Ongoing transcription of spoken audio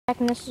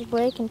And this is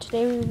Blake, and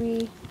today we'll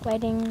be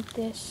lighting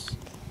this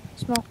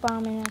smoke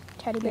bomb in a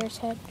teddy bear's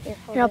head. Here,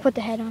 I'll put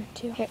the head on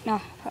too. Here,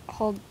 no,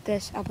 hold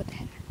this. I'll put the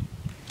head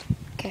on.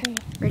 Okay,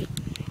 ready?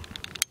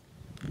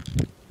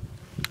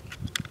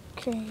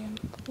 Okay, I'm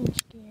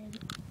scared.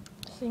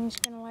 This thing's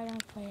gonna light on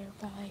fire.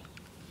 Bye.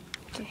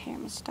 Okay, here,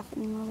 I'm gonna stuff it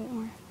in a little bit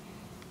more.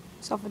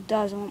 So if it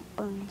does, it won't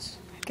burn us.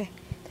 Okay,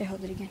 there,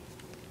 hold it again.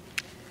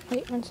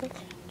 Wait 1 sec.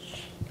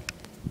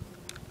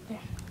 There.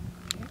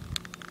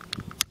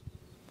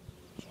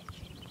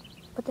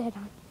 Put the head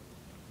on.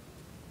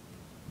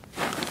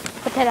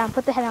 Put the head on.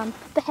 Put the head on.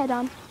 Put the head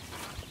on.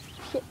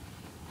 Shit.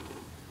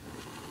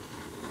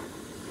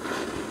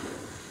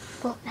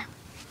 Blow it now.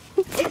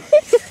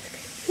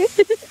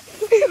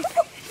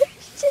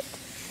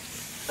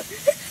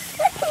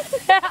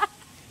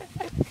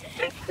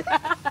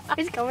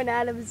 It's coming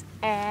out of his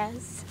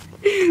ass.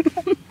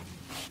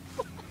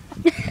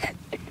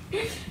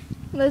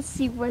 Let's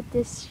see what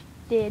this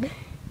did.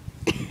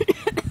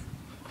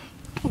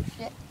 Oh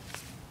shit.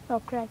 Oh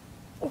crap.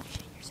 Oh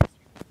shit, your sister.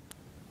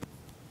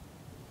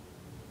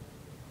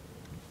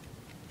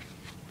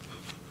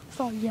 It's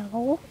all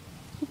yellow.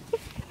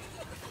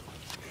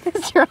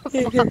 It's your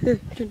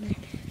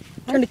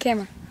Turn the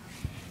camera.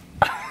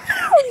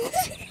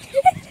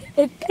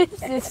 It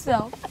pissed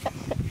itself.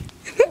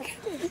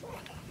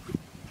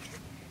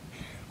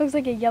 Looks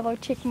like a yellow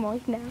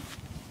chipmunk now.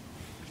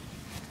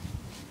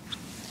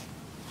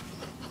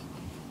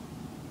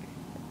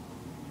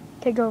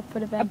 Okay, go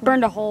put it back. I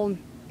burned a hole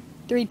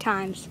 3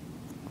 times.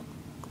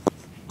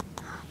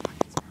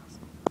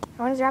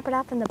 I want to drop it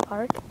off in the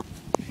park.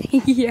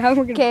 Yeah,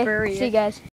 we're gonna bury it. See you guys.